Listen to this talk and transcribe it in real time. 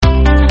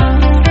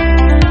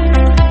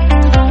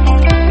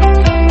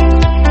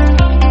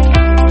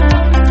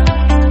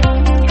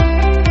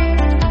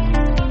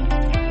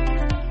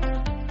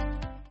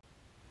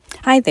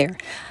Hi there.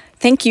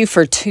 Thank you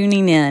for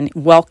tuning in.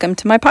 Welcome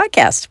to my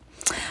podcast.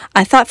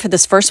 I thought for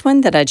this first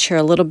one that I'd share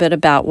a little bit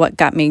about what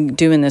got me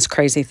doing this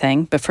crazy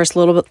thing, but first a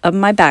little bit of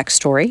my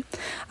backstory.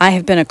 I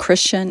have been a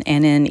Christian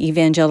and in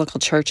evangelical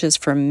churches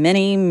for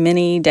many,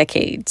 many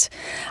decades.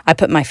 I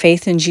put my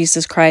faith in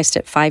Jesus Christ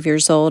at 5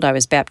 years old. I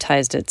was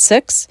baptized at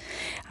 6.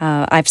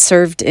 I've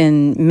served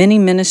in many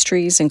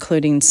ministries,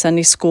 including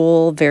Sunday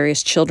school,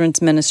 various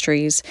children's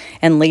ministries,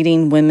 and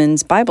leading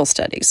women's Bible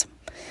studies.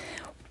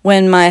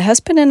 When my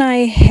husband and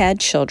I had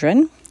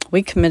children,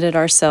 we committed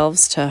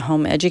ourselves to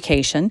home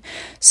education,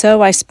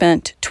 so I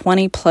spent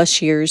 20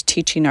 plus years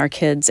teaching our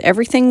kids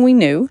everything we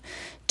knew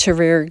to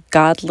rear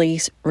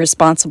godly,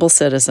 responsible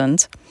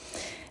citizens.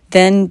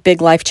 Then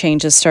big life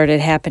changes started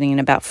happening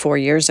about 4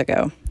 years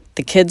ago.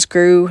 The kids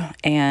grew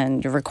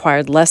and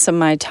required less of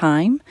my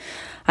time.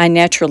 I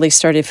naturally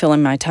started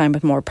filling my time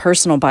with more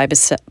personal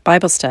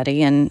Bible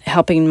study and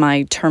helping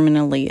my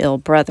terminally ill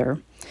brother.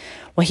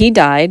 Well, he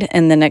died,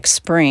 and the next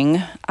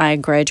spring, I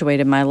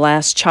graduated my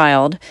last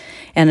child,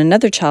 and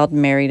another child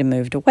married and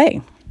moved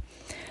away.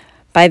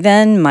 By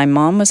then, my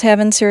mom was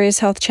having serious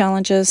health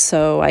challenges,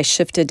 so I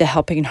shifted to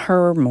helping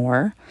her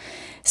more.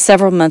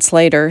 Several months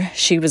later,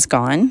 she was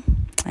gone,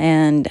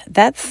 and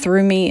that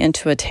threw me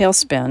into a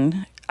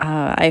tailspin.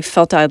 I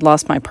felt I'd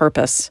lost my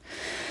purpose.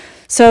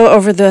 So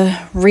in the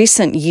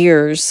recent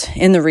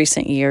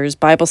years,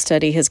 Bible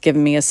study has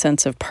given me a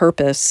sense of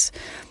purpose.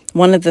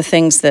 One of the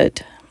things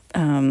that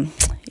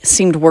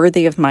seemed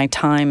worthy of my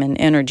time and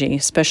energy,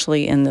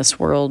 especially in this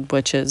world,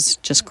 which is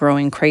just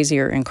growing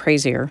crazier and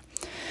crazier.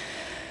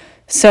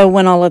 So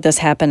when all of this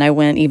happened, I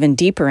went even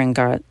deeper in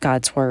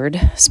God's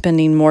Word,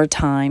 spending more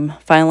time,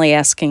 finally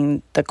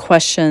asking the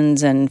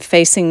questions and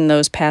facing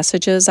those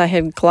passages I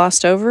had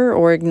glossed over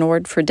or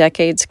ignored for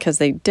decades because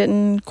they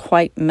didn't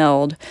quite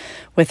meld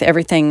with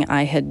everything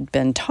I had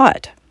been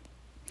taught.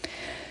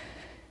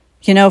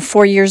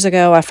 4 years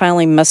ago, I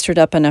finally mustered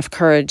up enough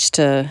courage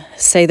to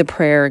say the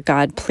prayer,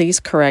 God, please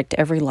correct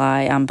every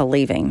lie I'm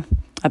believing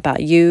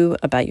about you,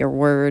 about your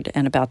word,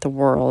 and about the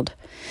world.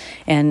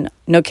 And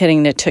no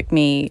kidding, it took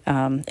me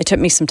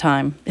some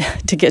time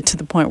to get to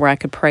the point where I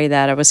could pray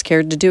that. I was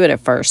scared to do it at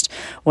first.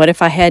 What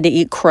if I had to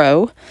eat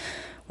crow?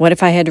 What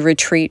if I had to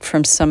retreat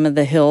from some of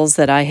the hills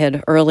that I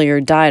had earlier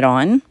died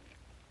on?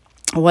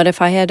 What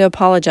if I had to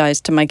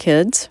apologize to my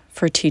kids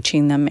for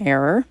teaching them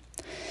error?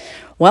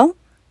 Well,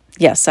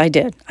 yes, I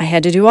did. I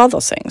had to do all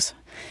those things.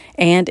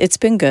 And it's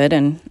been good,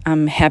 and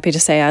I'm happy to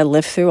say I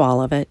lived through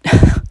all of it.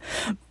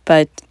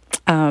 But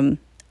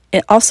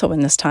also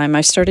in this time,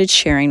 I started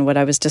sharing what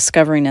I was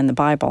discovering in the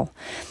Bible.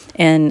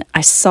 And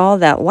I saw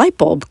that light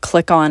bulb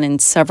click on in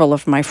several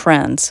of my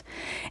friends.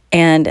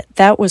 And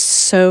that was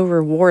so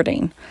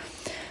rewarding.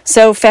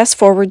 So fast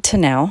forward to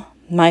now,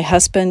 my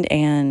husband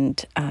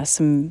and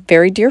some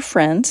very dear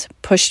friends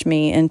pushed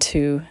me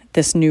into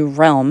this new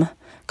realm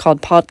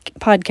called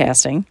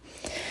podcasting.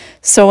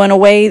 So in a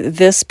way,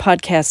 this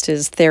podcast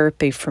is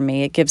therapy for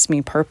me. It gives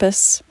me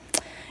purpose.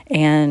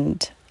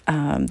 And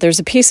there's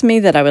a piece of me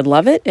that I would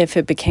love it if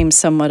it became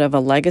somewhat of a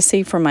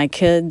legacy for my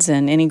kids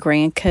and any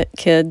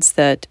grandkids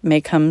that may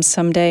come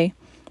someday.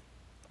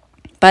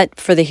 But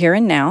for the here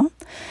and now,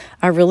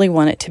 I really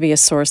want it to be a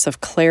source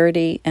of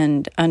clarity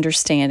and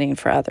understanding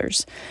for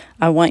others.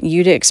 I want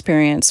you to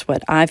experience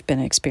what I've been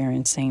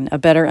experiencing, a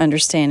better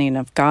understanding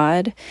of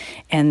God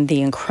and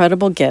the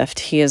incredible gift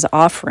He is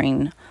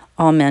offering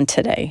all men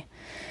today.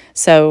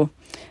 So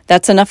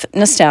that's enough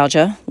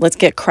nostalgia. Let's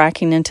get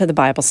cracking into the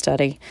Bible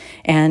study.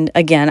 And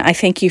again, I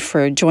thank you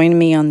for joining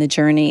me on the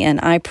journey,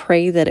 and I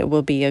pray that it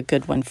will be a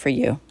good one for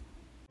you.